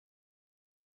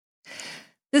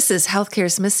This is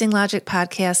Healthcare's Missing Logic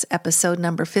Podcast, episode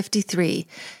number 53.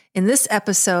 In this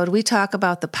episode, we talk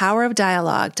about the power of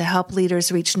dialogue to help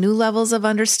leaders reach new levels of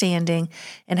understanding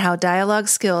and how dialogue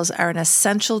skills are an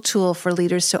essential tool for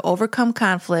leaders to overcome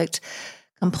conflict,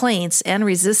 complaints, and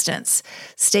resistance.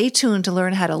 Stay tuned to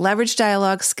learn how to leverage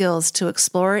dialogue skills to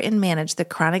explore and manage the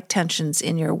chronic tensions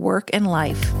in your work and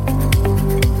life.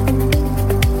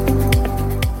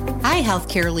 Hi,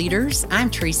 healthcare leaders. I'm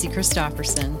Tracy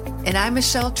Christofferson. And I'm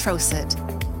Michelle Trosett.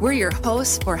 We're your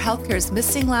hosts for Healthcare's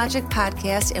Missing Logic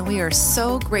podcast, and we are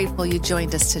so grateful you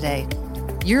joined us today.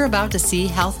 You're about to see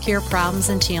healthcare problems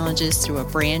and challenges through a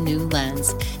brand new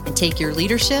lens and take your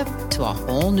leadership to a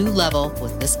whole new level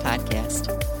with this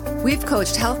podcast. We've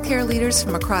coached healthcare leaders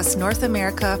from across North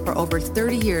America for over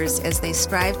 30 years as they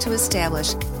strive to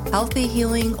establish healthy,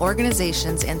 healing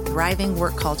organizations and thriving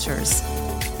work cultures.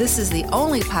 This is the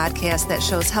only podcast that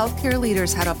shows healthcare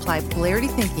leaders how to apply polarity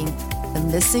thinking, the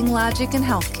missing logic in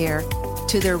healthcare,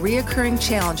 to their reoccurring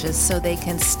challenges so they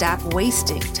can stop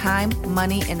wasting time,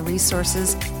 money, and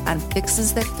resources on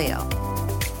fixes that fail.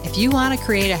 If you want to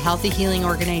create a healthy healing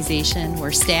organization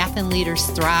where staff and leaders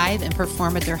thrive and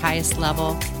perform at their highest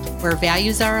level, where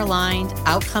values are aligned,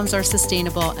 outcomes are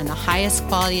sustainable, and the highest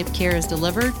quality of care is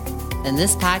delivered, then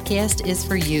this podcast is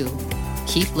for you.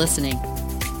 Keep listening.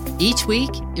 Each week,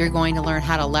 you're going to learn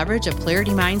how to leverage a polarity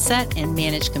mindset and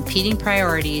manage competing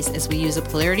priorities as we use a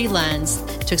polarity lens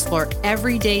to explore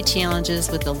everyday challenges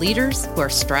with the leaders who are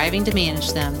striving to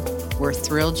manage them. We're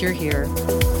thrilled you're here.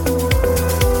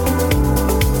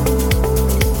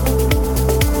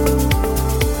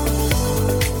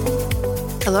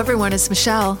 Hello, everyone. It's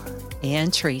Michelle.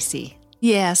 And Tracy.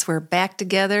 Yes, we're back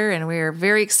together, and we're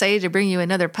very excited to bring you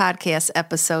another podcast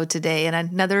episode today and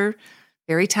another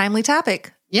very timely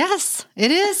topic. Yes,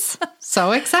 it is.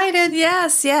 So excited.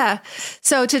 Yes, yeah.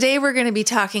 So today we're going to be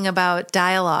talking about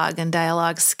dialogue and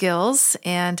dialogue skills.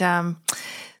 And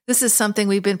this is something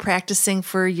we've been practicing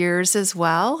for years as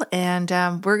well. And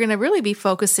we're going to really be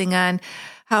focusing on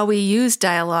how we use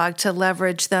dialogue to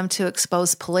leverage them to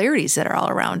expose polarities that are all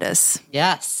around us.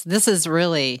 Yes,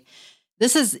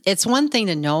 it's one thing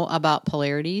to know about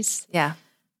polarities. Yeah.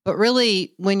 But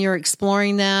really, when you're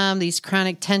exploring them, these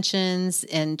chronic tensions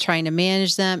and trying to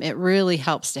manage them, it really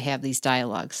helps to have these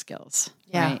dialogue skills.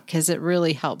 Yeah. Right? Because it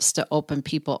really helps to open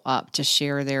people up to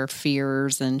share their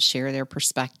fears and share their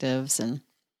perspectives. And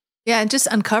just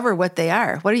uncover what they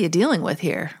are. What are you dealing with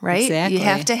here, right? Exactly. You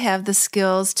have to have the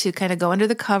skills to kind of go under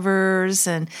the covers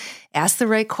and ask the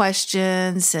right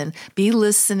questions and be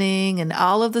listening. And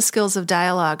all of the skills of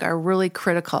dialogue are really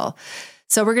critical.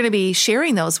 So we're going to be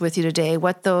sharing those with you today,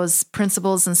 what those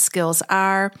principles and skills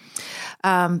are.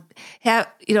 When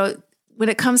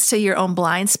it comes to your own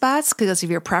blind spots because of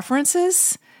your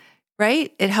preferences,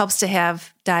 right? It helps to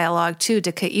have dialogue too,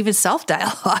 to even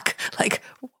self-dialogue, like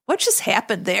what just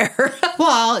happened there?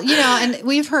 Well, and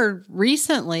we've heard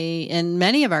recently in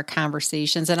many of our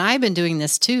conversations, and I've been doing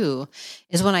this too,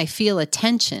 is when I feel a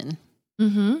tension,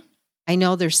 I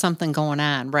know there's something going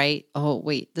on, right? Oh,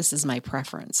 wait, this is my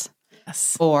preference.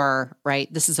 Yes. Or,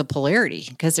 right, this is a polarity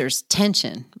because there's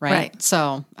tension, right?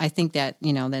 So I think that,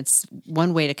 that's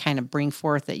one way to kind of bring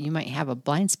forth that you might have a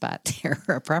blind spot there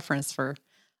or a preference for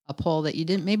a pole that you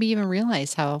didn't maybe even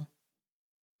realize how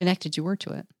connected you were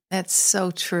to it. That's so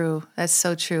true. That's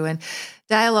so true. And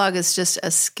dialogue is just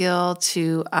a skill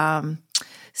to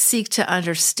seek to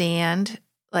understand,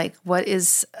 like, what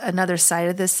is another side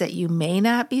of this that you may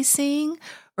not be seeing?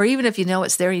 Or even if you know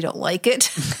it's there, you don't like it.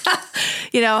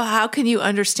 How can you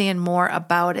understand more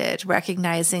about it,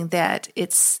 recognizing that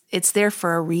it's there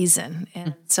for a reason?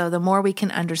 And so the more we can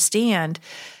understand,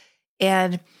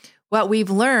 and what we've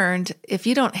learned, if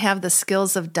you don't have the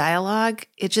skills of dialogue,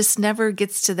 it just never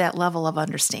gets to that level of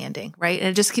understanding, right? And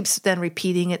it just keeps then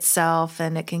repeating itself,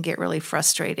 and it can get really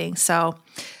frustrating. So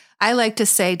I like to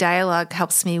say dialogue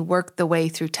helps me work the way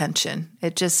through tension.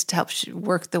 It just helps you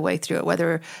work the way through it,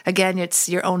 whether, again, it's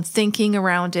your own thinking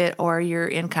around it or you're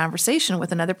in conversation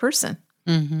with another person.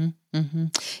 Mm-hmm. Mm-hmm.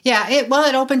 Yeah, it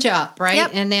opens you up, right?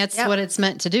 Yep. And that's what it's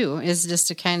meant to do, is just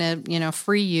to kind of,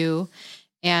 free you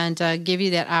and give you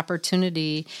that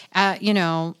opportunity,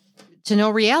 to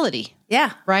know reality.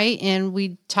 Yeah. Right. And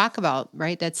we talk about,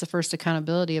 right, that's the first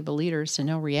accountability of a leader, is to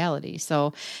know reality.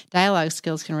 So dialogue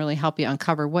skills can really help you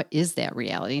uncover what is that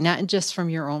reality, not just from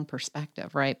your own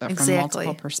perspective, right, but from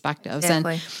multiple perspectives.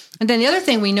 Exactly. And then the other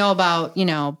thing we know about,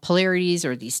 polarities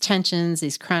or these tensions,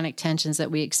 these chronic tensions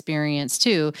that we experience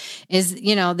too, is,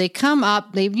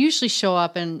 they usually show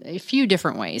up in a few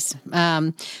different ways.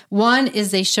 One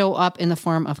is they show up in the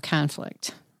form of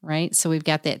conflict. right? So we've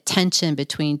got that tension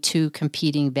between two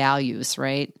competing values,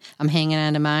 right? I'm hanging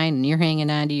on to mine and you're hanging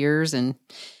on to yours, and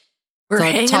we're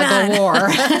hanging tug on. of war.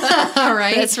 All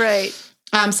right. That's right.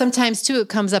 Sometimes too, it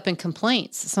comes up in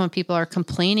complaints. Some people are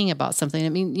complaining about something. I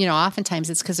mean, oftentimes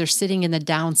it's because they're sitting in the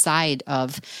downside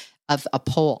of a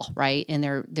pole, right?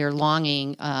 And they're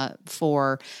longing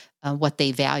for what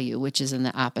they value, which is in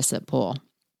the opposite pole.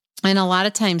 And a lot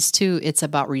of times too, it's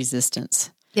about resistance.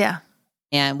 Yeah.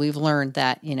 And we've learned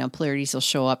that, polarities will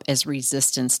show up as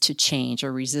resistance to change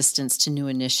or resistance to new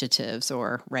initiatives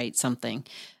or something.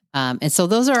 And so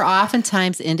those are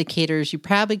oftentimes indicators you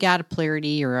probably got a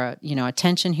polarity or a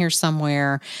tension here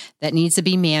somewhere that needs to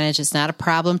be managed. It's not a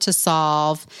problem to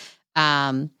solve.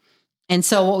 And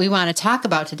so what we want to talk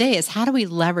about today is how do we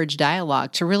leverage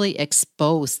dialogue to really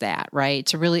expose that, right?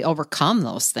 To really overcome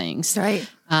those things. Right.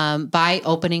 By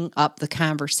opening up the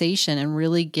conversation and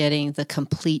really getting the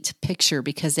complete picture,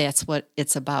 because that's what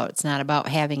it's about. It's not about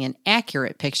having an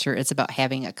accurate picture. It's about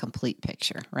having a complete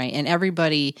picture, right? And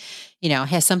everybody,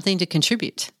 has something to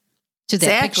contribute to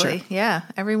that picture. Yeah,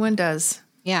 everyone does.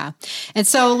 Yeah. And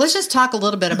so let's just talk a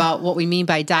little bit about what we mean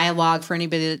by dialogue for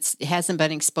anybody that hasn't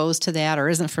been exposed to that or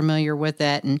isn't familiar with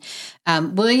it.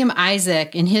 And William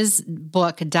Isaac, in his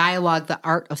book, Dialogue, The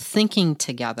Art of Thinking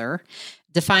Together,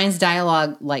 defines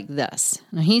dialogue like this.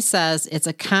 Now, he says it's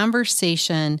a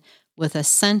conversation with a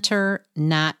center,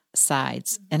 not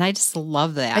sides. And I just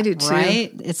love that. I do too.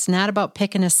 Right? It's not about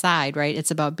picking a side, right?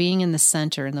 It's about being in the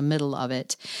center, in the middle of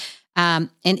it. And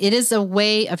it is a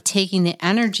way of taking the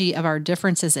energy of our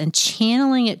differences and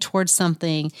channeling it towards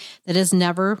something that has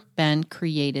never been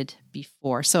created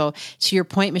before. So to your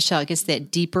point, Michelle, it gets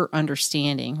that deeper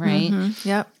understanding, right? Mm-hmm.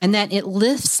 Yep. And that it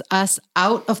lifts us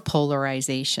out of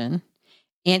polarization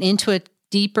and into a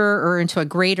deeper or into a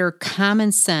greater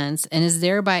common sense, and is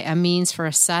thereby a means for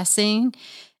accessing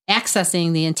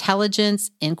the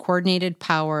intelligence and coordinated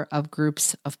power of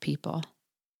groups of people. Do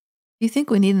you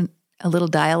think we need a little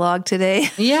dialogue today?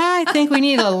 Yeah, I think we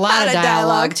need a lot of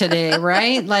dialogue today,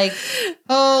 right? Like,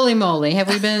 holy moly, have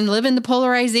we been living the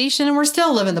polarization? And we're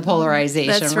still living the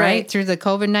polarization, That's right? Through the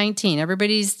COVID-19.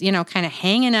 Everybody's, kind of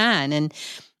hanging on. And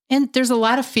there's a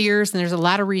lot of fears and there's a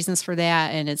lot of reasons for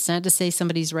that. And it's not to say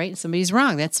somebody's right and somebody's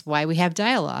wrong. That's why we have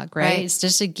dialogue, right? It's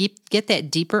just to get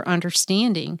that deeper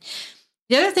understanding.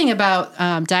 The other thing about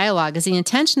dialogue is the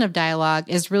intention of dialogue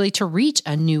is really to reach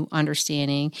a new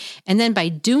understanding. And then by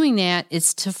doing that,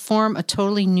 it's to form a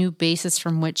totally new basis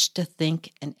from which to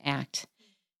think and act.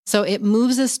 So it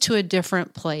moves us to a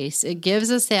different place. It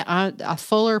gives us a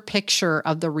fuller picture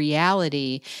of the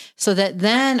reality so that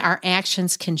then our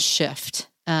actions can shift,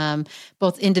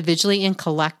 both individually and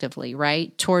collectively,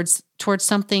 right? Towards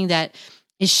something that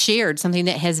is shared, something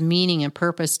that has meaning and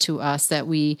purpose to us, that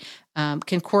we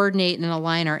can coordinate and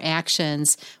align our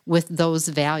actions with those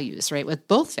values, right? With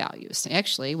both values,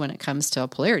 actually, when it comes to a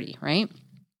polarity, right?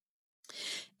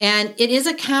 And it is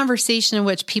a conversation in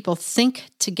which people think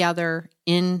together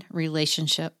in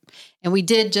relationship. And we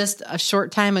did just a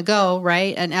short time ago,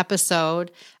 right, an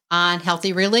episode on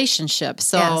healthy relationships.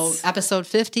 So Yes. Episode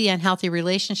 50 on healthy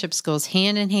relationships goes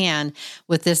hand in hand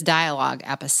with this dialogue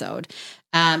episode.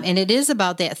 And it is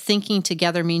about that thinking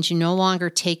together means you no longer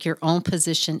take your own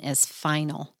position as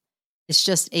final. It's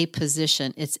just a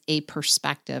position. It's a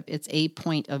perspective. It's a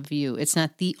point of view. It's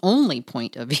not the only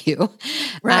point of view.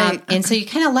 Right. And so you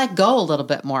kind of let go a little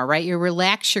bit more, right? You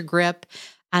relax your grip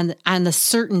on the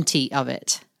certainty of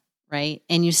it, right?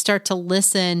 And you start to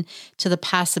listen to the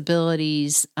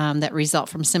possibilities that result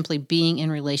from simply being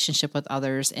in relationship with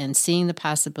others and seeing the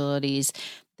possibilities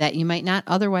that you might not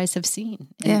otherwise have seen.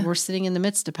 And we're sitting in the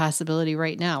midst of possibility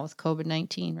right now with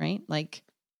COVID-19, right? Like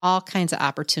all kinds of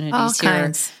opportunities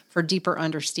here for deeper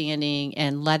understanding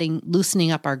and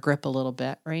loosening up our grip a little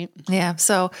bit, right? Yeah.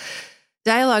 So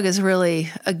dialogue is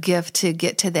really a gift to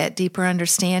get to that deeper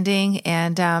understanding.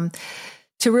 And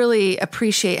to really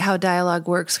appreciate how dialogue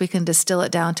works, we can distill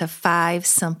it down to 5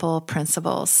 simple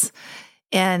principles.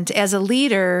 And as a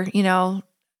leader, I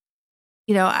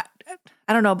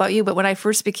don't know about you, but when I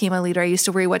first became a leader, I used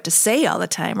to worry what to say all the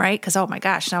time, right? Because, oh my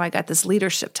gosh, now I got this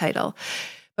leadership title.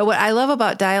 But what I love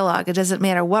about dialogue, it doesn't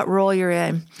matter what role you're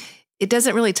in. It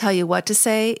doesn't really tell you what to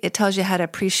say. It tells you how to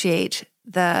appreciate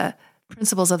the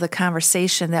principles of the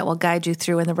conversation that will guide you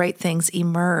through and the right things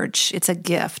emerge. It's a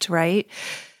gift, right?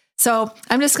 So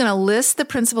I'm just going to list the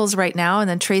principles right now, and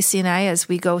then Tracy and I, as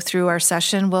we go through our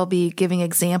session, will be giving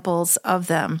examples of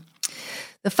them.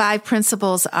 The 5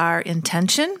 principles are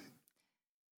intention,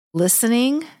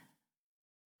 listening,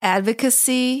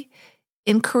 advocacy,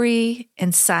 inquiry,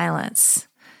 and silence.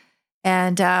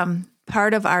 And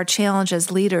part of our challenge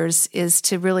as leaders is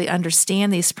to really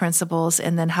understand these principles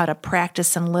and then how to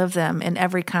practice and live them in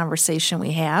every conversation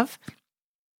we have.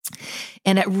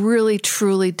 And it really,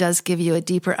 truly does give you a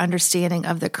deeper understanding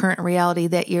of the current reality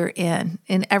that you're in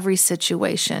every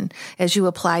situation as you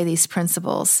apply these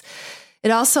principles.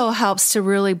 It also helps to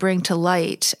really bring to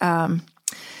light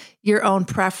your own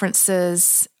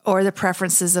preferences or the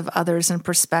preferences of others and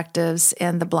perspectives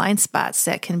and the blind spots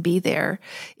that can be there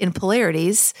in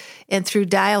polarities. And through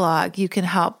dialogue, you can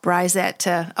help rise that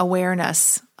to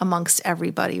awareness amongst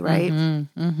everybody, right?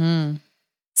 Mm-hmm, mm-hmm.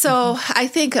 So I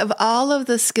think of all of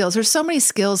the skills, there's so many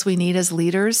skills we need as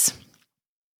leaders.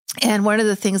 And one of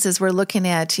the things is we're looking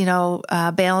at,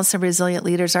 balanced and resilient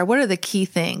leaders what are the key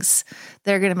things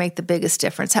that are going to make the biggest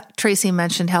difference? Tracy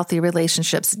mentioned healthy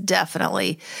relationships,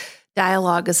 definitely.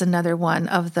 Dialogue is another one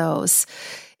of those.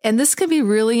 And this can be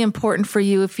really important for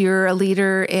you if you're a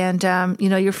leader and,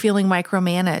 you're feeling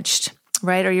micromanaged,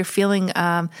 right? Or you're feeling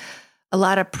a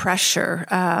lot of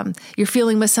pressure. You're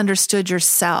feeling misunderstood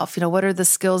yourself. What are the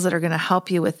skills that are going to help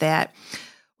you with that?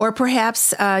 Or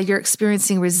perhaps you're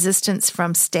experiencing resistance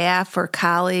from staff or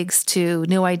colleagues to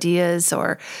new ideas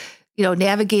or,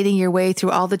 navigating your way through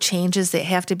all the changes that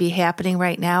have to be happening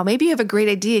right now. Maybe you have a great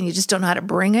idea and you just don't know how to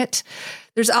bring it.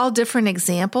 There's all different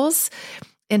examples.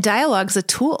 And dialogue's a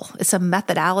tool. It's a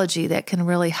methodology that can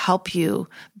really help you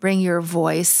bring your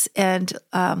voice and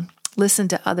listen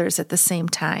to others at the same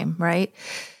time, right?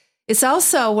 It's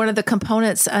also one of the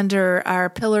components under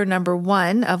our pillar number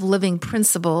 1 of living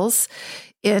principles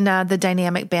in the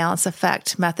dynamic balance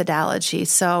effect methodology.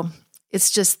 So it's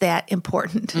just that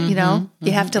important, you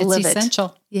have to live it. It's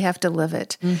essential. You have to live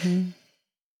it. Mm-hmm.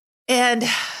 And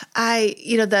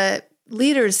the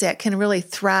leaders that can really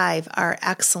thrive are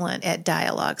excellent at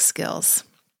dialogue skills.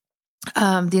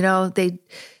 They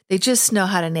just know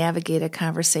how to navigate a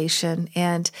conversation.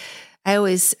 And I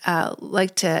always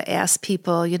like to ask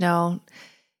people, have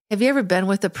you ever been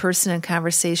with a person in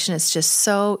conversation? It's just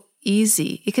so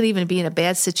easy. It could even be in a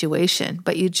bad situation,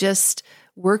 but you just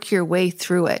work your way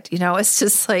through it. It's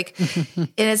just like, and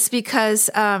it's because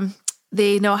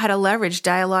they know how to leverage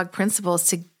dialogue principles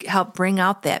to help bring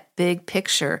out that big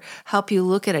picture, help you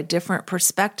look at a different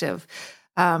perspective,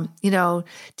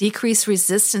 decrease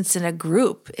resistance in a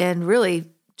group and really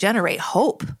generate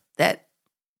hope that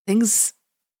things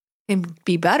can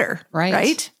be better.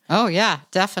 Right? Oh yeah,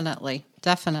 definitely.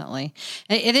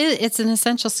 It's an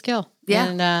essential skill. Yeah.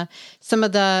 And some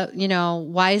of the,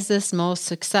 wisest, most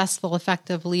successful,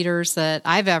 effective leaders that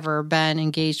I've ever been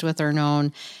engaged with or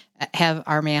known have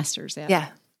our masters at it.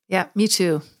 Yeah, me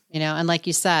too. And like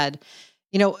you said,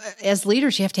 as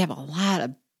leaders, you have to have a lot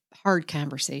of hard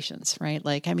conversations, right?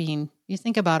 You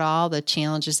think about all the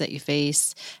challenges that you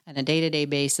face on a day-to-day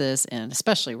basis, and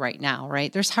especially right now,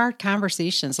 right? There's hard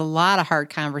conversations, a lot of hard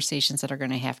conversations that are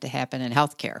going to happen in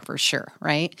healthcare for sure,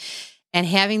 right? And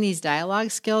having these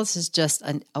dialogue skills is just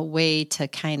a way to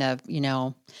kind of,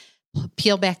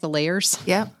 peel back the layers.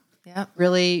 Yeah.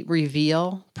 Really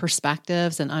reveal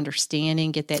perspectives and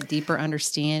understanding, get that deeper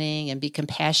understanding and be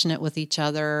compassionate with each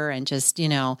other and just,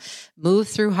 move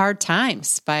through hard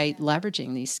times by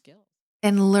leveraging these skills.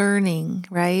 And learning,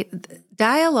 right?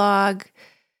 Dialogue,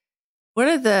 one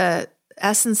of the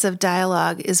essence of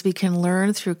dialogue is we can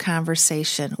learn through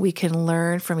conversation. We can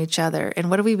learn from each other. And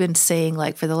what have we been saying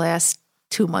for the last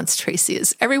 2 months, Tracy,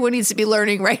 is everyone needs to be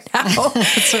learning right now.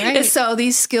 That's right. And so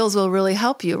these skills will really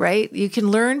help you, right? You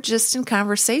can learn just in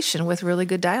conversation with really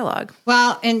good dialogue.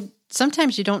 Well, and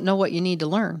sometimes you don't know what you need to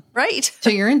learn. Right. So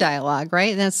you're in dialogue,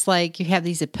 right? And it's like you have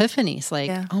these epiphanies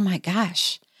oh my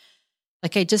gosh,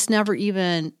 I just never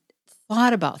even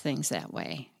thought about things that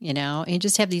way, and you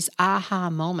just have these aha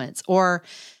moments, or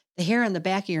the hair on the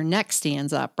back of your neck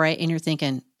stands up, right? And you're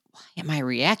thinking, why am I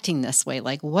reacting this way?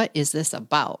 What is this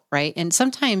about? Right. And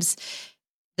sometimes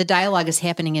the dialogue is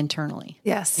happening internally.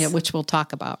 Yes. Which we'll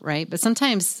talk about. Right. But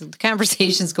sometimes the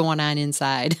conversation's going on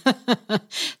inside.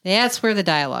 That's where the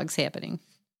dialogue's happening.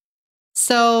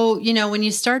 So, when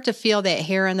you start to feel that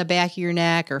hair on the back of your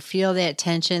neck or feel that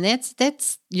tension,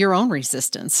 that's your own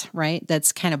resistance, right?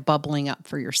 That's kind of bubbling up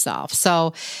for yourself.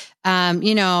 So,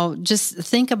 just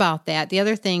think about that. The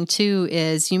other thing too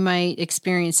is you might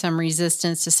experience some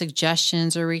resistance to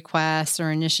suggestions or requests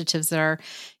or initiatives that are,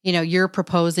 you're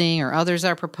proposing or others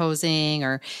are proposing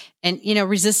and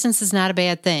resistance is not a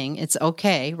bad thing. It's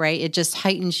okay, right? It just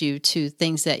heightens you to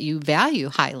things that you value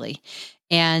highly.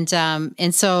 And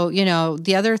so,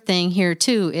 the other thing here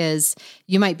too is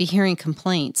you might be hearing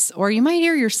complaints or you might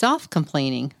hear yourself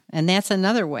complaining. And that's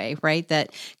another way, right?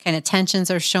 That kind of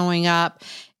tensions are showing up.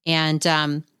 And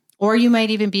Or you might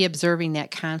even be observing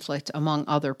that conflict among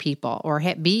other people, or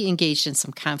be engaged in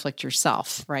some conflict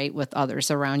yourself, right, with others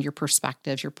around your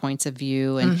perspectives, your points of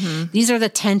view. And these are the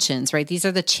tensions, right? These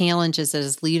are the challenges that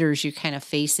as leaders you're kind of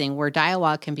facing, where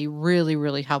dialogue can be really,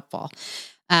 really helpful.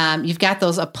 You've got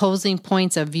those opposing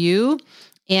points of view,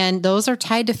 and those are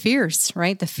tied to fears,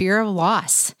 right? The fear of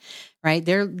loss. Right.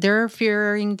 They're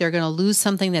fearing they're going to lose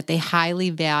something that they highly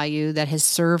value, that has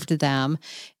served them,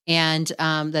 and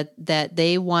that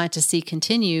they want to see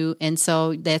continue. And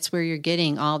so that's where you're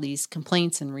getting all these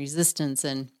complaints and resistance,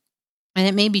 and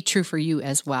it may be true for you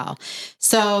as well.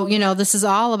 So, this is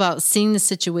all about seeing the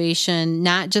situation,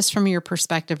 not just from your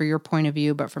perspective or your point of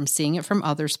view, but from seeing it from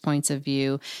others' points of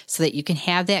view, so that you can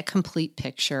have that complete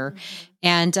picture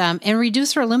and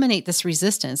reduce or eliminate this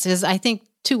resistance. Because I think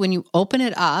too, when you open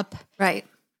it up, right,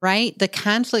 the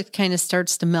conflict kind of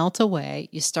starts to melt away.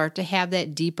 You start to have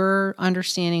that deeper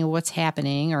understanding of what's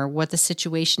happening or what the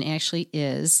situation actually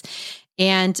is.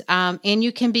 And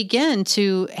you can begin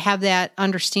to have that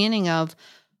understanding of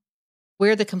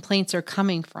where the complaints are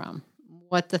coming from,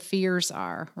 what the fears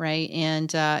are, right?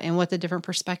 And what the different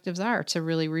perspectives are, to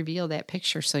really reveal that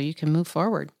picture so you can move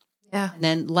forward. Yeah. And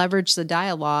then leverage the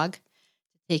dialogue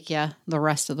to take you the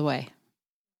rest of the way.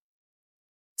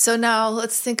 So now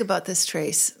let's think about this,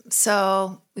 Trace.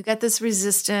 So we got this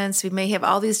resistance. We may have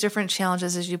all these different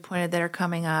challenges, as you pointed, that are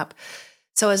coming up.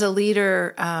 So as a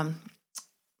leader,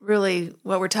 really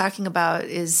what we're talking about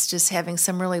is just having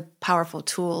some really powerful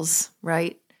tools,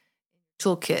 right?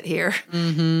 Toolkit here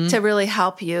to really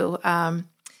help you.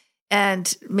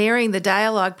 And marrying the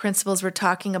dialogue principles we're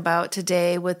talking about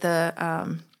today with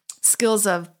the skills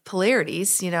of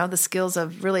polarities, the skills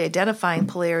of really identifying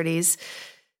polarities,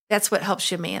 that's what helps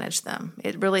you manage them.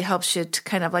 It really helps you to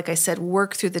kind of, like I said,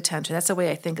 work through the tension. That's the way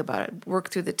I think about it, work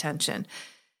through the tension.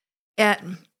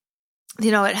 And,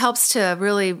 it helps to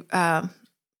really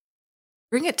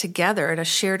bring it together in a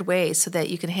shared way so that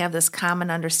you can have this common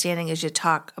understanding as you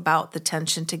talk about the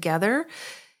tension together,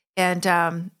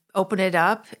 and open it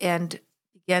up and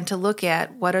begin to look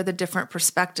at what are the different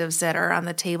perspectives that are on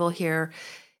the table here,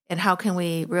 and how can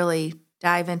we really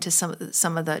dive into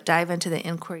the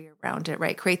inquiry around it,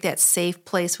 right? Create that safe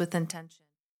place with intention,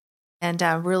 and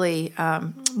really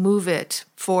move it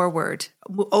forward,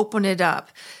 open it up.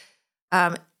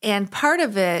 And part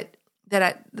of it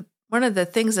one of the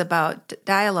things about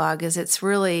dialogue is it's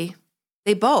really,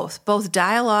 they both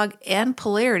dialogue and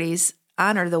polarities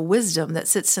honor the wisdom that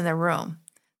sits in the room.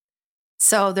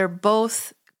 So they're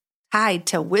both tied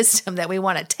to wisdom that we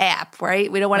want to tap,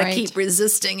 right? We don't want to keep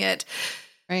resisting it.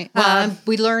 Right. Well,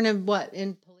 we learn in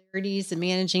polarities and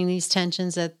managing these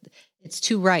tensions that it's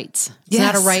two rights. It's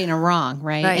not a right and a wrong,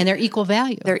 right? And they're equal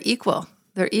value. They're equal.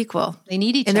 They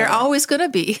need each other. And they're always going to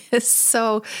be.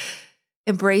 So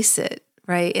embrace it,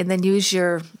 right? And then use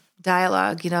your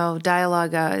dialogue.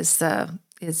 Dialogue is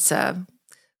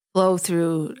flow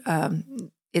through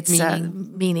its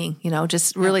meaning,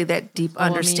 just really that deep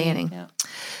understanding. Meaning,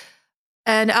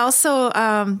 And also,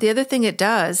 the other thing it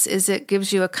does is it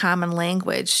gives you a common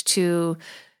language to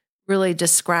really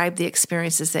describe the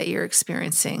experiences that you're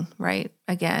experiencing, right?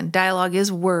 Again, dialogue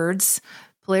is words.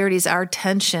 Polarities are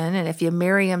tension. And if you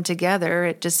marry them together,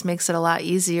 it just makes it a lot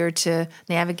easier to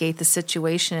navigate the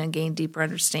situation and gain deeper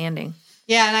understanding.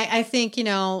 Yeah, and I think,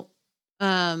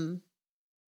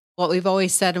 what we've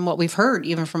always said and what we've heard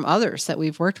even from others that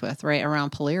we've worked with, right, around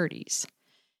polarities,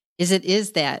 is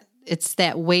it's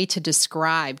that way to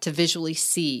describe, to visually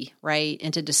see, right,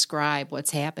 and to describe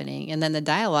what's happening. And then the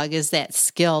dialogue is that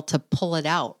skill to pull it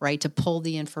out, right, to pull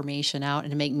the information out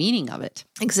and to make meaning of it.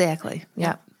 Exactly.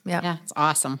 Yeah. Yeah, it's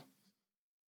awesome.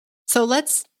 So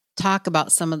let's talk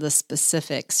about some of the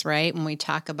specifics, right, when we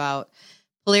talk about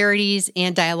polarities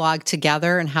and dialogue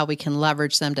together and how we can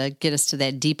leverage them to get us to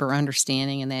that deeper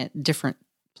understanding and that different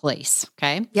place,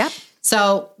 okay? Yep.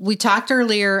 So we talked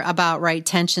earlier about, right,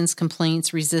 tensions,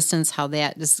 complaints, resistance, how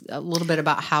that is a little bit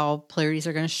about how polarities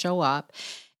are going to show up.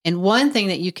 And one thing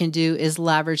that you can do is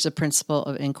leverage the principle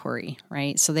of inquiry,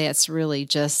 right? So that's really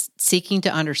just seeking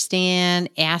to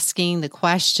understand, asking the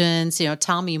questions,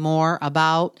 tell me more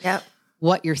about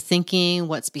what you're thinking,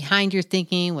 what's behind your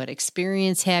thinking, what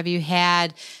experience have you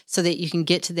had, so that you can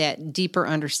get to that deeper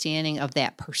understanding of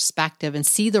that perspective and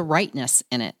see the rightness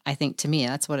in it. I think, to me,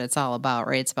 that's what it's all about,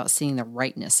 right? It's about seeing the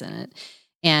rightness in it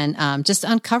and just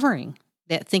uncovering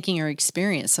that thinking or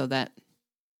experience so that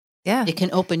it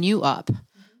can open you up,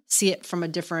 see it from a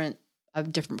different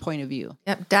point of view.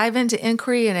 Yep. Dive into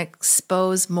inquiry and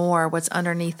expose more what's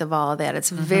underneath of all of that. It's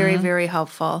very, very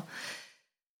helpful.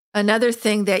 Another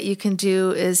thing that you can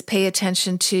do is pay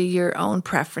attention to your own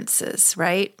preferences,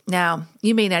 right? Now,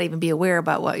 you may not even be aware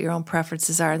about what your own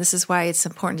preferences are. This is why it's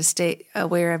important to stay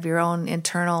aware of your own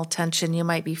internal tension you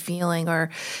might be feeling,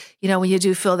 or, when you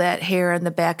do feel that hair in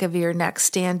the back of your neck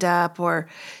stand up, or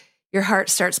your heart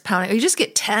starts pounding, or you just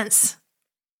get tense.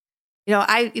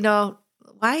 Why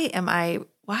am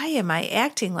I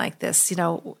acting like this?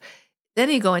 Then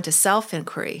you go into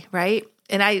self-inquiry, right?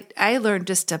 And I learned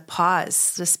just to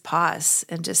pause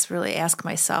and just really ask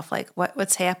myself, like,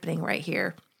 what's happening right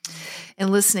here,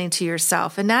 and listening to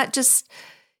yourself, and not just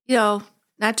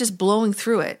blowing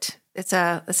through it. It's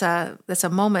a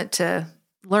moment to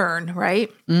learn, right?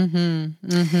 Mm-hmm.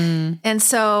 Mm-hmm. And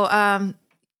so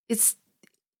it's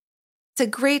a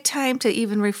great time to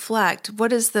even reflect.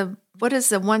 What is the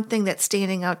one thing that's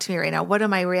standing out to me right now? What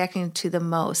am I reacting to the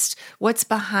most? What's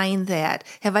behind that?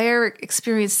 Have I ever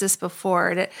experienced this before?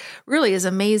 And it really is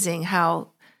amazing how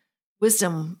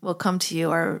wisdom will come to you,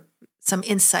 or some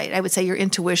insight. I would say your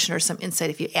intuition or some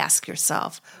insight if you ask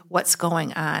yourself what's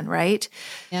going on, right?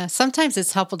 Yeah, sometimes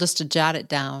it's helpful just to jot it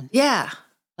down. Yeah.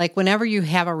 Like whenever you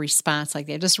have a response like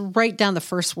that, just write down the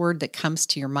first word that comes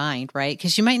to your mind, right?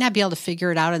 Because you might not be able to figure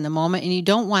it out in the moment, and you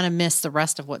don't want to miss the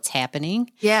rest of what's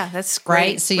happening. Yeah, that's great.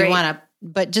 Right? So you want to,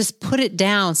 but just put it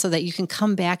down so that you can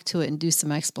come back to it and do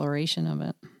some exploration of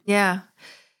it. Yeah.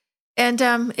 And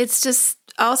it's just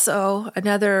also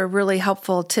another really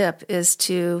helpful tip is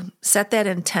to set that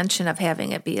intention of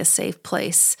having it be a safe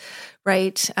place,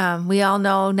 right? We all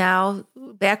know now,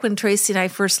 back when Tracy and I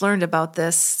first learned about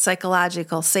this,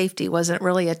 psychological safety wasn't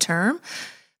really a term,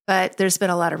 but there's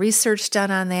been a lot of research done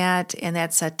on that, and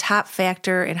that's a top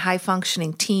factor in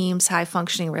high-functioning teams,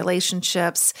 high-functioning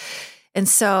relationships. And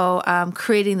so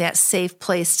creating that safe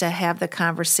place to have the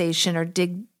conversation or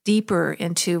dig deeper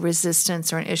into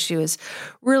resistance or an issue is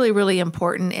really, really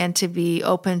important, and to be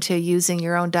open to using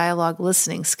your own dialogue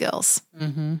listening skills.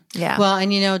 Mm-hmm. Yeah. Well,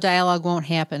 and dialogue won't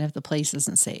happen if the place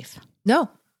isn't safe. No,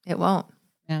 it won't.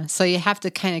 Yeah. So you have to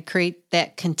kind of create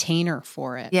that container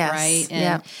for it, yes.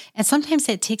 right? And sometimes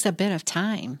it takes a bit of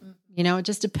time. It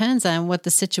just depends on what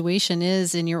the situation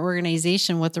is in your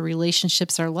organization, what the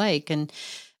relationships are like, and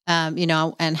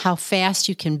and how fast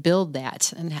you can build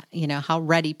that, and, how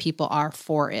ready people are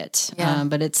for it. Yeah.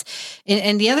 But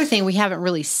and the other thing we haven't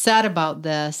really said about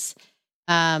this,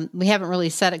 we haven't really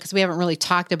said it because we haven't really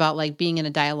talked about like being in a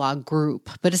dialogue group,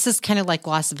 but it's just kind of like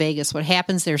Las Vegas. What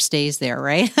happens there stays there,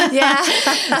 right? Yeah.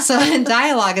 So in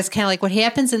dialogue, it's kind of like what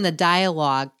happens in the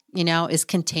dialogue, is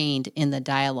contained in the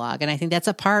dialogue. And I think that's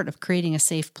a part of creating a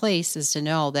safe place, is to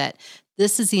know that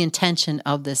this is the intention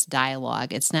of this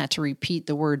dialogue. It's not to repeat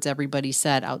the words everybody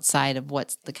said outside of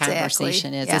what the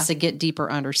conversation is. Yeah. It's to get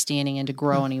deeper understanding and to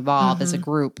grow and evolve as a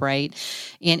group, right?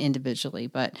 And individually.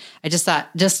 But I just thought,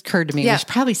 just occurred to me, we should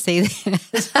probably say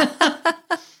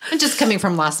that. I'm just coming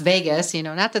from Las Vegas,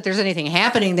 not that there's anything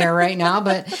happening there right now,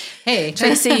 but hey.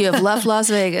 Tracy, you have left Las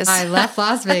Vegas. I left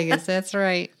Las Vegas. That's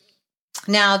right.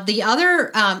 Now, the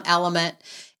other element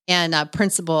and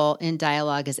principle in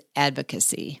dialogue is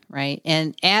advocacy, right?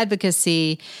 And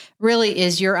advocacy really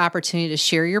is your opportunity to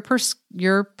share your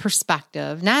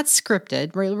perspective, not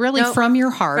scripted, really from your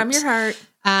heart. From your heart.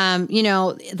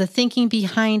 The thinking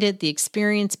behind it, the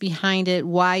experience behind it,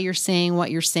 why you're saying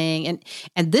what you're saying.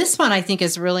 And this one I think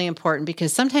is really important,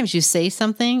 because sometimes you say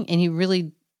something and you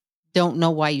really don't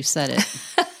know why you said it.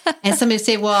 And somebody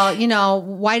say, well,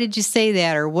 why did you say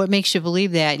that? Or what makes you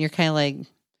believe that? And you're kind of like,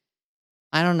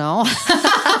 I don't know.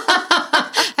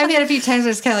 I've had a few times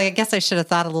where it's kind of like, I guess I should have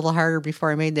thought a little harder before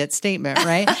I made that statement,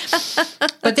 right?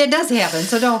 But that does happen,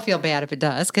 so don't feel bad if it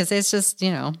does, because it's just,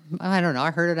 I don't know.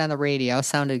 I heard it on the radio.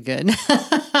 Sounded good.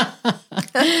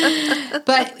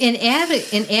 But in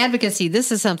advocacy,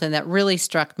 this is something that really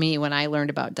struck me when I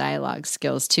learned about dialogue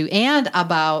skills too, and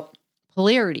about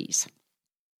polarities.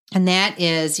 And that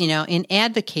is, in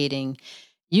advocating,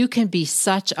 you can be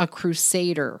such a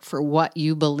crusader for what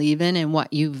you believe in and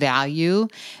what you value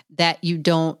that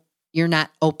you're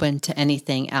not open to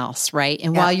anything else, right?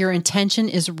 And while your intention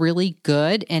is really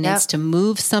good and it's to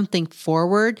move something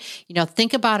forward,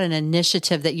 think about an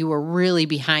initiative that you were really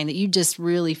behind, that you just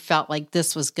really felt like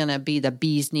this was going to be the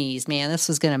bee's knees, man. This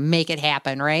was going to make it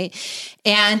happen, right?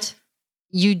 And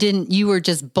you were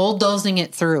just bulldozing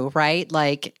it through, right?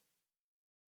 Like,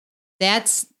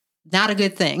 that's not a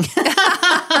good thing.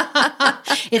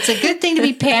 It's a good thing to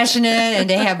be passionate and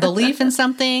to have belief in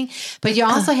something, but you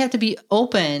also have to be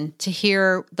open to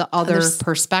hear the other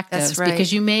perspectives, right.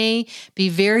 Because you may be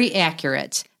very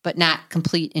accurate, but not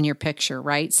complete in your picture,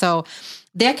 right? So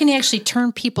that can actually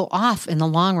turn people off in the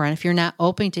long run if you're not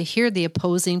open to hear the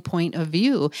opposing point of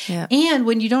view. Yeah. And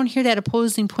when you don't hear that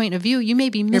opposing point of view, you may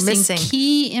be missing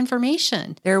key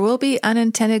information. There will be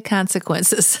unintended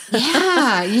consequences.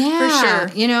 Yeah, For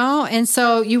sure. And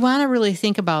so you want to really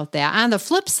think about that. On the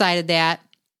flip side of that,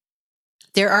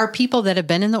 there are people that have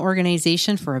been in the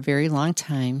organization for a very long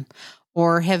time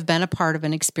or have been a part of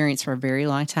an experience for a very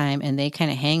long time, and they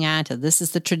kind of hang on to, this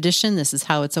is the tradition, this is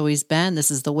how it's always been, this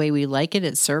is the way we like it,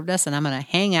 it served us, and I'm going to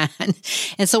hang on.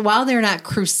 And so while they're not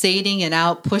crusading and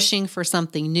out pushing for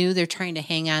something new, they're trying to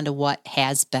hang on to what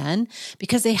has been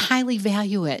because they highly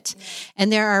value it.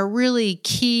 And there are really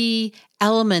key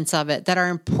elements of it that are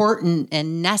important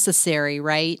and necessary,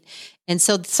 right? And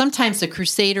so sometimes the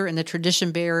crusader and the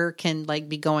tradition bearer can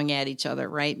be going at each other,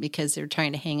 right? Because they're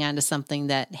trying to hang on to something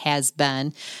that has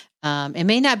been. It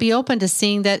may not be open to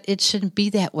seeing that it shouldn't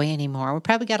be that way anymore. We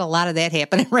probably got a lot of that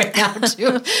happening right now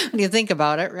too, when you think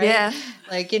about it, right?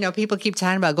 Yeah. People keep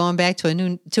talking about going back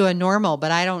to a normal,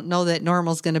 but I don't know that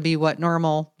normal is going to be what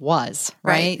normal was,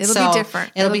 right? It'll be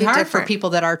different. It'll be hard for people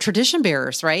that are tradition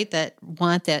bearers, right? That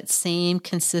want that same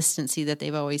consistency that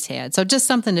they've always had. So just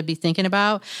something to be thinking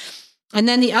about. And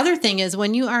then the other thing is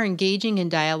when you are engaging in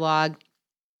dialogue,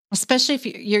 especially if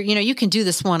you can do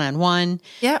this one-on-one.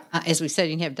 Yeah. As we said,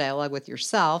 you can have dialogue with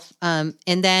yourself.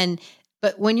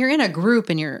 But when you're in a group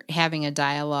and you're having a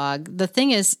dialogue, the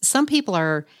thing is some people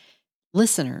are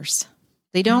listeners.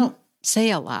 They don't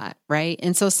say a lot, right?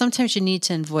 And so sometimes you need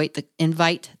to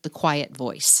invite the quiet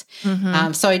voice.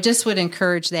 So I just would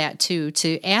encourage that too,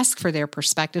 to ask for their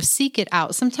perspective, seek it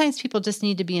out. Sometimes people just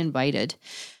need to be invited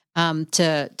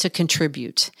to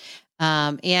contribute.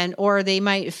 Or they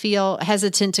might feel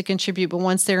hesitant to contribute, but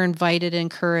once they're invited and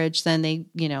encouraged, then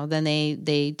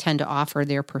they tend to offer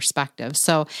their perspective.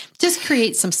 So just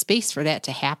create some space for that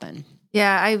to happen.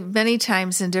 Yeah, many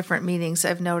times in different meetings,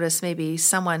 I've noticed maybe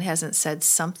someone hasn't said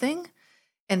something.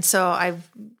 And so I've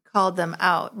called them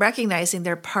out, recognizing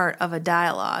they're part of a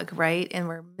dialogue, right? And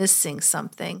we're missing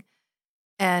something.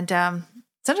 And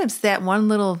sometimes that one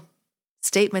little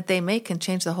statement they make can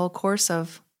change the whole course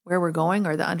of where we're going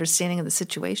or the understanding of the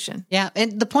situation. Yeah.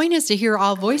 And the point is to hear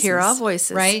all voices. Hear all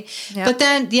voices. Right. Yep. But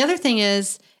then the other thing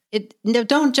is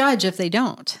don't judge if they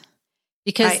don't,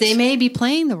 because they may be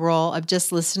playing the role of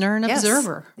just listener and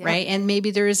observer. Yep. Right. And maybe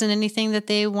there isn't anything that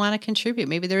they want to contribute.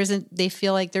 Maybe they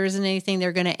feel like there isn't anything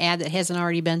they're going to add that hasn't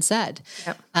already been said.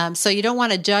 Yep. So you don't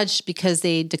want to judge because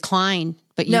they decline,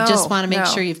 but you just want to make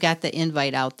sure you've got the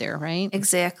invite out there. Right.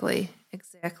 Exactly.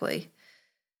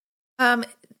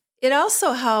 It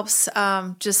also helps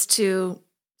just to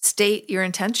state your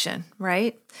intention,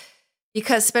 right?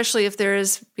 Because especially if there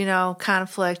is,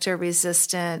 conflict or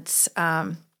resistance,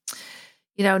 no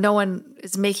one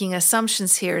is making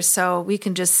assumptions here. So we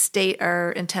can just state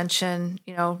our intention,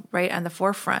 right on the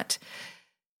forefront.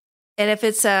 And if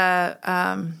it's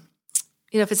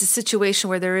if it's a situation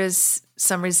where there is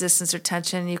some resistance or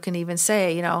tension, you can even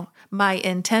say, my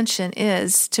intention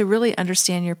is to really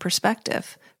understand your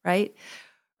perspective, right?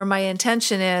 Or my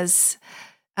intention is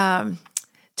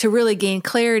to really gain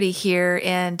clarity here,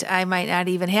 and I might not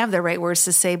even have the right words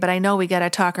to say, but I know we got to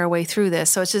talk our way through this.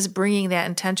 So it's just bringing that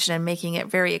intention and making it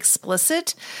very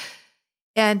explicit.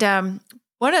 And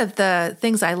one of the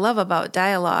things I love about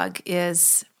dialogue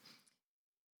is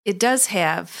it does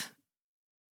have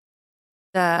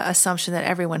the assumption that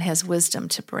everyone has wisdom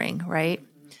to bring, right?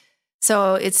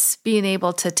 So it's being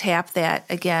able to tap that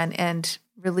again and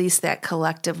release that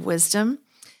collective wisdom.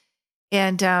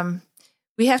 And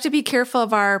we have to be careful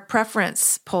of our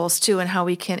preference polls too and how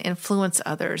we can influence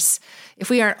others. If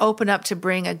we aren't open up to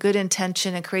bring a good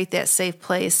intention and create that safe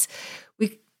place,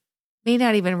 we may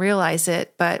not even realize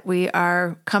it, but we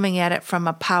are coming at it from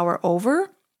a power over.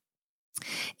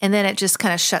 And then it just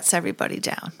kind of shuts everybody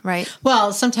down, right?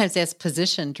 Well, sometimes that's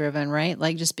position driven, right?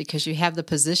 Like just because you have the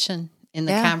position in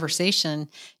the conversation,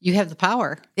 you have the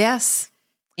power. Yes.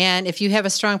 And if you have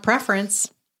a strong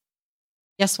preference,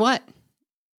 guess what?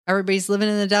 Everybody's living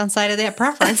in the downside of that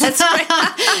preference. That's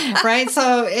right. Right?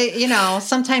 So,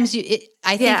 sometimes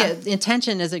I think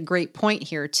intention is a great point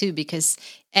here too, because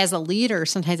as a leader,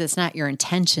 sometimes it's not your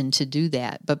intention to do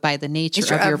that, but by the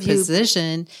nature of your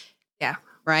position. Yeah.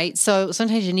 Right. So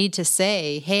sometimes you need to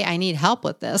say, hey, I need help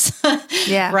with this.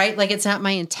 Yeah. Right. Like it's not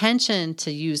my intention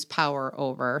to use power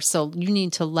over. So you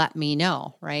need to let me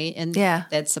know. Right. And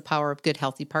that's the power of good,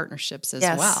 healthy partnerships as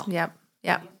well. Yep.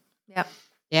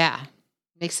 Yeah.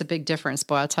 Makes a big difference.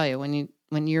 Boy, I'll tell you,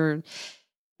 when you're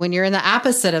in the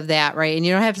opposite of that, right? And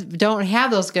you don't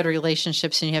have those good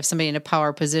relationships and you have somebody in a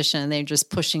power position and they're just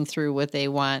pushing through what they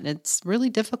want. It's really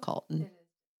difficult.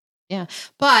 Yeah.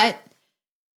 But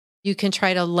you can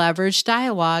try to leverage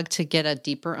dialogue to get a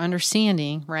deeper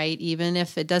understanding, right? Even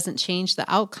if it doesn't change the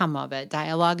outcome of it.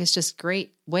 Dialogue is just a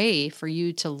great way for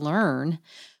you to learn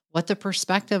what the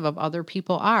perspective of other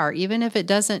people are, even if it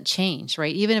doesn't change,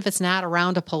 right? Even if it's not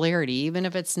around a polarity, even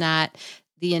if it's not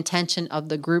the intention of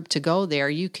the group to go there,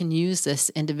 you can use this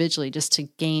individually just to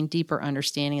gain deeper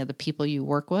understanding of the people you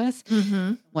work with,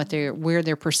 where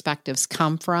their perspectives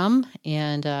come from.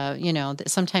 And,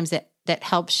 sometimes that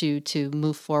helps you to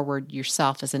move forward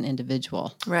yourself as an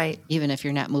individual. Right. Even if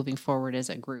you're not moving forward as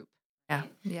a group. Yeah.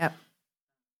 Yep.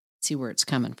 See where it's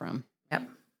coming from. Yep.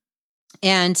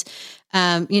 And,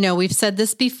 we've said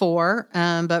this before,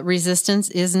 but resistance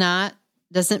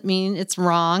doesn't mean it's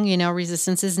wrong.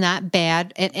 Resistance is not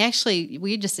bad. And actually,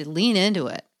 we just lean into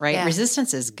it, right? Yeah.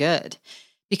 Resistance is good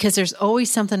because there's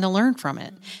always something to learn from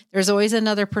it. There's always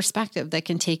another perspective that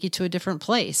can take you to a different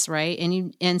place, right?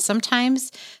 And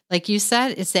sometimes, like you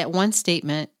said, it's that one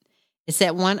statement, it's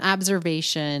that one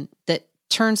observation that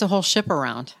turns the whole ship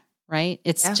around, right?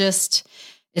 It's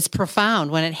it's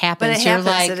profound when it happens. But You're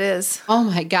like, it is. Oh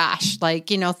my gosh.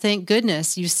 Thank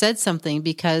goodness you said something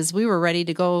because we were ready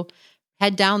to go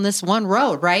head down this one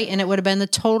road, right? And it would have been the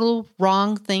total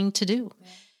wrong thing to do.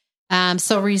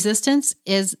 So resistance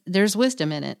there's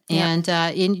wisdom in it. Yeah. And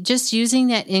in just using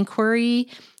that inquiry,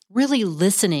 really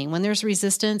listening. When there's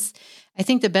resistance, I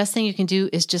think the best thing you can do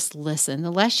is just listen.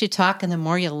 The less you talk and the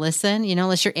more you listen,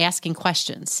 unless you're asking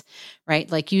questions, right?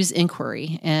 Like use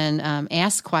inquiry and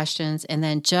ask questions and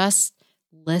then just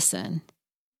listen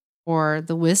for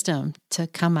the wisdom to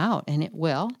come out, and it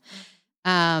will.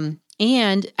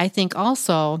 And I think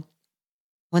also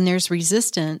when there's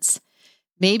resistance,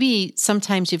 maybe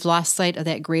sometimes you've lost sight of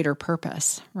that greater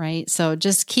purpose, right? So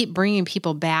just keep bringing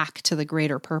people back to the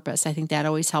greater purpose. I think that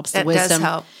always helps the wisdom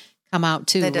come out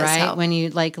too, right? Help. When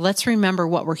you let's remember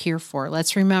what we're here for.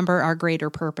 Let's remember our greater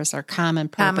purpose, our common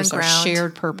purpose, our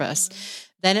shared purpose.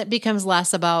 Then it becomes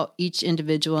less about each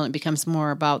individual and it becomes more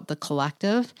about the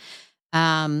collective.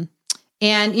 And,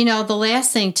 the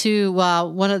last thing too,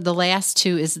 one of the last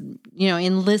two is,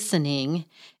 in listening,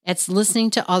 it's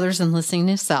listening to others and listening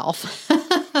to self.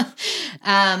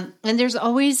 And there's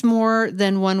always more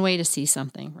than one way to see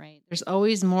something, right? There's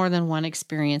always more than one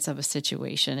experience of a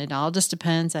situation. It all just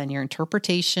depends on your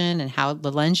interpretation and how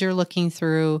the lens you're looking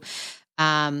through.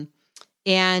 And,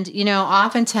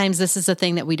 oftentimes this is a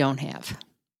thing that we don't have,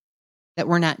 that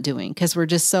we're not doing because we're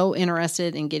just so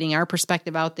interested in getting our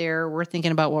perspective out there. We're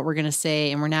thinking about what we're going to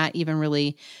say and we're not even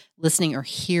really listening or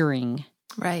hearing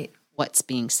what's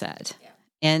being said. Yeah.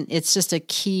 And it's just a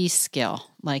key skill,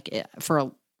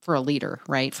 for a leader,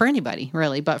 right? For anybody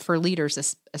really, but for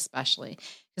leaders especially,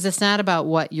 because it's not about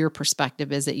what your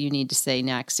perspective is that you need to say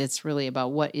next. It's really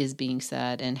about what is being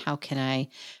said and how can I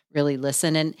really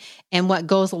listen. And what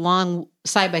goes along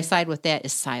side by side with that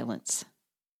is silence.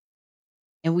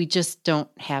 And we just don't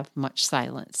have much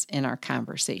silence in our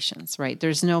conversations, right?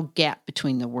 There's no gap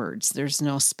between the words. There's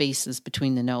no spaces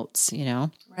between the notes,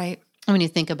 Right. When you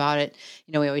think about it,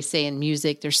 we always say in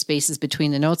music, there's spaces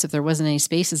between the notes. If there wasn't any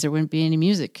spaces, there wouldn't be any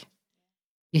music.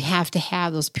 You have to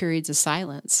have those periods of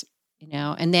silence,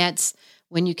 and that's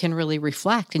when you can really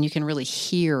reflect and you can really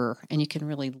hear and you can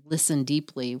really listen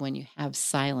deeply when you have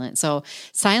silence. So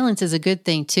silence is a good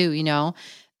thing too,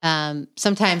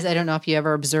 Sometimes, I don't know if you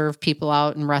ever observe people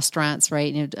out in restaurants,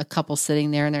 right? A couple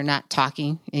sitting there and they're not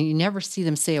talking and you never see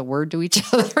them say a word to each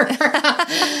other.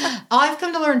 I've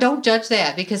come to learn, don't judge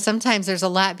that because sometimes there's a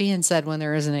lot being said when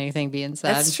there isn't anything being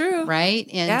said. That's true. Right.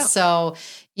 And so,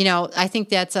 I think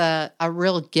that's a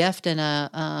real gift and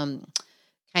a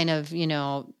kind of,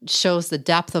 shows the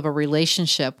depth of a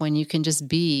relationship when you can just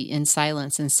be in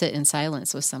silence and sit in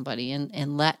silence with somebody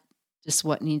and let just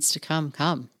what needs to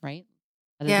come, right?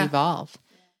 Let it evolve.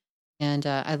 And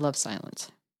I love silence.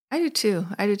 I do too.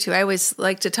 I always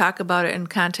like to talk about it in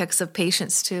context of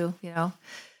patients too,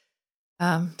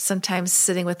 Sometimes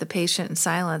sitting with the patient in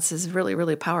silence is really,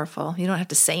 really powerful. You don't have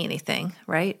to say anything,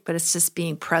 right? But it's just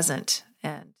being present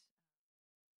and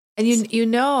you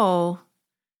know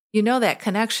that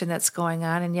connection that's going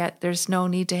on, and yet there's no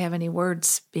need to have any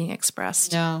words being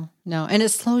expressed. No. And it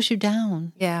slows you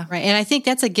down. Yeah. Right. And I think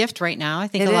that's a gift right now. I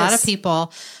think a lot of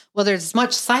people, well, there's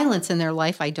much silence in their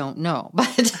life. I don't know,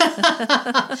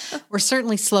 but we're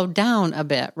certainly slowed down a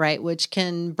bit, right? Which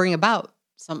can bring about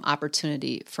some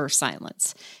opportunity for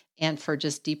silence and for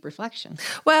just deep reflection.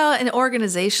 Well, and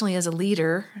organizationally as a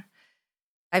leader,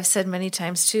 I've said many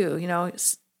times too,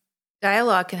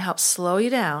 dialogue can help slow you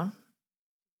down,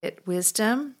 get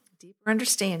wisdom, deeper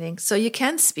understanding, so you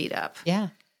can speed up. Yeah.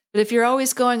 But if you're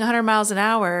always going 100 miles an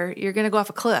hour, you're going to go off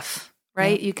a cliff,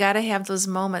 right? You got to have those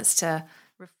moments to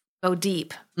go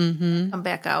deep, come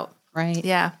back out. Right.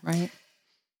 Yeah. Right.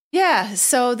 Yeah.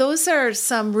 So those are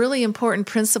some really important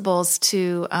principles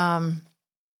to,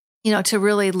 to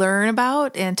really learn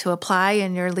about and to apply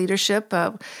in your leadership.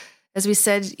 As we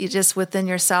said, you just within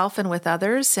yourself and with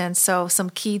others. And so some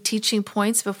key teaching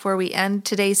points before we end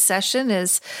today's session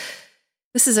is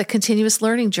this is a continuous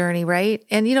learning journey, right?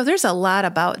 And, there's a lot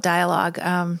about dialogue.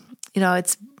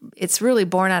 It's really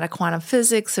born out of quantum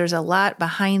physics. There's a lot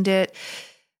behind it.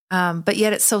 But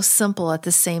yet it's so simple at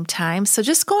the same time. So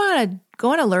just go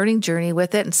on a learning journey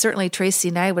with it. And certainly Tracy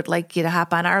and I would like you to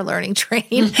hop on our learning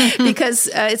train because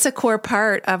it's a core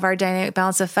part of our dynamic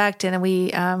balance effect. And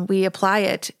we apply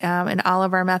it in all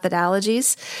of our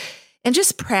methodologies and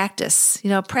just practice,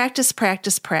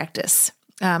 practice.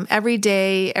 Every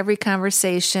day, every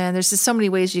conversation, there's just so many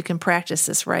ways you can practice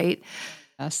this, right?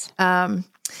 Yes.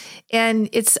 And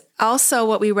it's also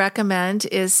what we recommend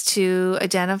is to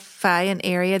identify an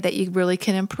area that you really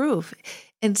can improve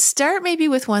and start maybe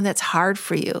with one that's hard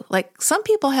for you. Like some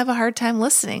people have a hard time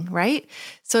listening, right?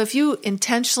 So if you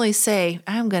intentionally say,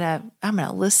 I'm going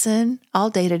to listen all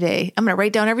day today. I'm going to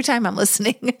write down every time I'm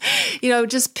listening,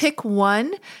 just pick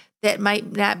one that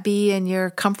might not be in your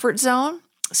comfort zone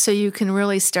so you can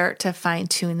really start to fine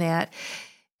tune that.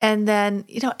 And then,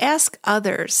 ask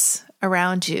others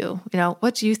around you,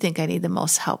 what do you think I need the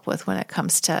most help with when it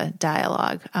comes to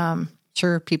dialogue?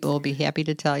 Sure, people will be happy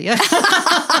to tell you.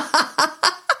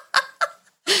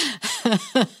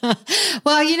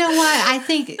 Well, you know what? I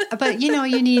think, but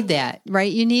you need that,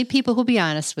 right? You need people who'll be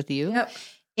honest with you. Yep.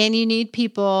 And you need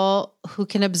people who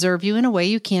can observe you in a way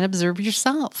you can't observe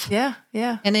yourself. Yeah,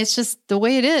 yeah. And it's just the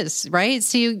way it is, right?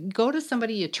 So you go to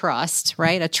somebody you trust,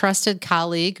 right? A trusted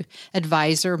colleague,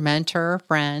 advisor, mentor,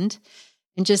 friend,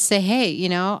 and just say, hey,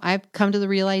 I've come to the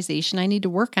realization I need to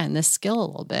work on this skill a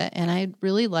little bit, and I'd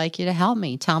really like you to help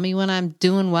me. Tell me when I'm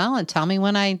doing well and tell me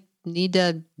when I need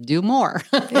to do more.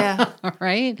 Yeah.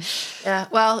 Right? Yeah.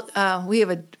 Well, we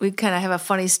kind of have a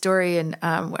funny story in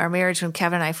our marriage when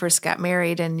Kevin and I first got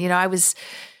married. And, I was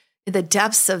in the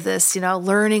depths of this,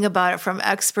 learning about it from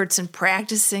experts and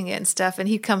practicing it and stuff. And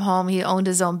he'd come home, he owned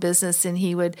his own business, and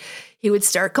he would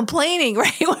start complaining,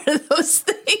 right? One of those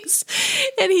things.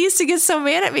 And he used to get so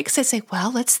mad at me because I'd say,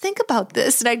 well, let's think about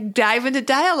this. And I'd dive into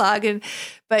dialogue.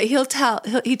 But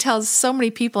he tells so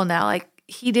many people now, like,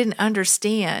 he didn't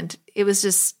understand. It was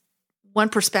just one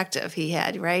perspective he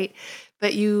had, right?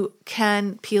 But you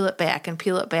can peel it back and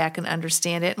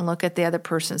understand it and look at the other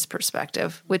person's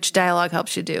perspective, which dialogue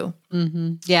helps you do.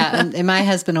 Mm-hmm. Yeah. and my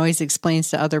husband always explains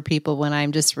to other people when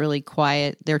I'm just really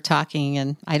quiet, they're talking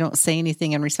and I don't say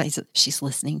anything in response. He says, she's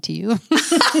listening to you.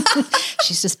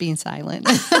 She's just being silent.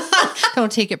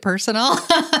 Don't take it personal.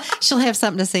 She'll have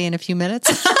something to say in a few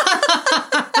minutes.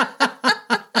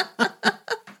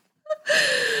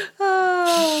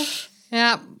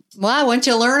 Yeah. Well, once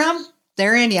you learn them,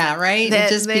 they're in you, right? It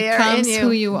just becomes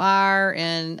who you are,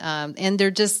 and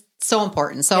they're just so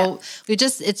important. So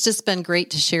it's just been great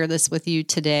to share this with you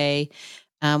today.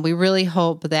 We really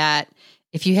hope that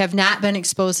if you have not been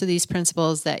exposed to these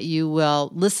principles, that you will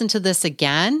listen to this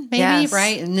again, maybe,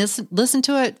 right? And listen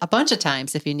to it a bunch of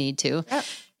times if you need to. Yep.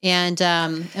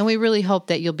 And we really hope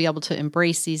that you'll be able to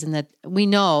embrace these, and that we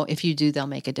know if you do, they'll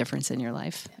make a difference in your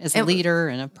life as a leader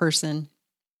and a person.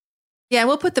 Yeah, and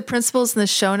we'll put the principles in the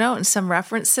show note and some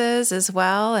references as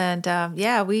well. And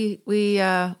we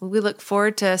look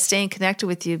forward to staying connected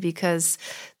with you because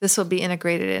this will be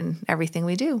integrated in everything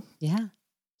we do. Yeah.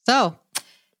 So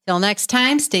till next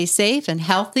time, stay safe and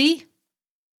healthy.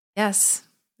 Yes.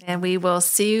 And we will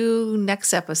see you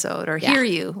next episode or hear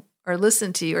you or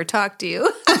listen to you or talk to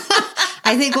you.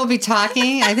 I think we'll be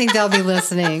talking. I think they'll be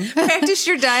listening. Practice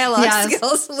your dialogue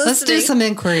skills. Listening. Let's do some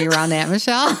inquiry around that,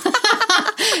 Michelle.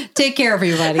 Take care,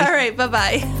 everybody. All right.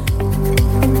 Bye-bye.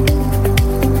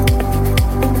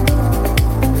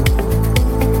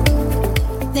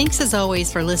 Thanks as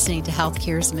always for listening to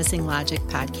Healthcare's Missing Logic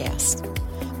podcast.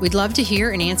 We'd love to hear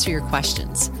and answer your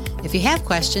questions. If you have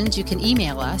questions, you can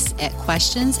email us at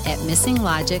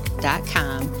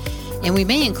questions@missinglogic.com, and we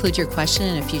may include your question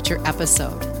in a future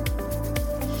episode.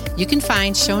 You can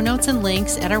find show notes and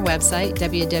links at our website,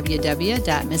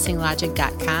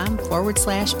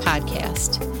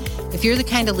 www.missinglogic.com/podcast. If you're the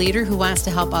kind of leader who wants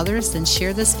to help others, then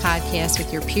share this podcast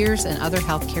with your peers and other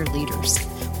healthcare leaders.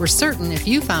 We're certain if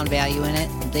you found value in it,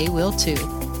 they will too.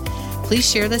 Please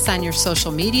share this on your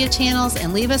social media channels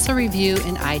and leave us a review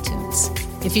in iTunes.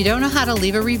 If you don't know how to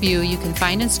leave a review, you can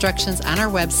find instructions on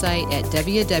our website at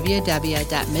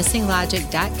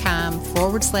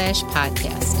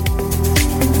www.missinglogic.com/podcast.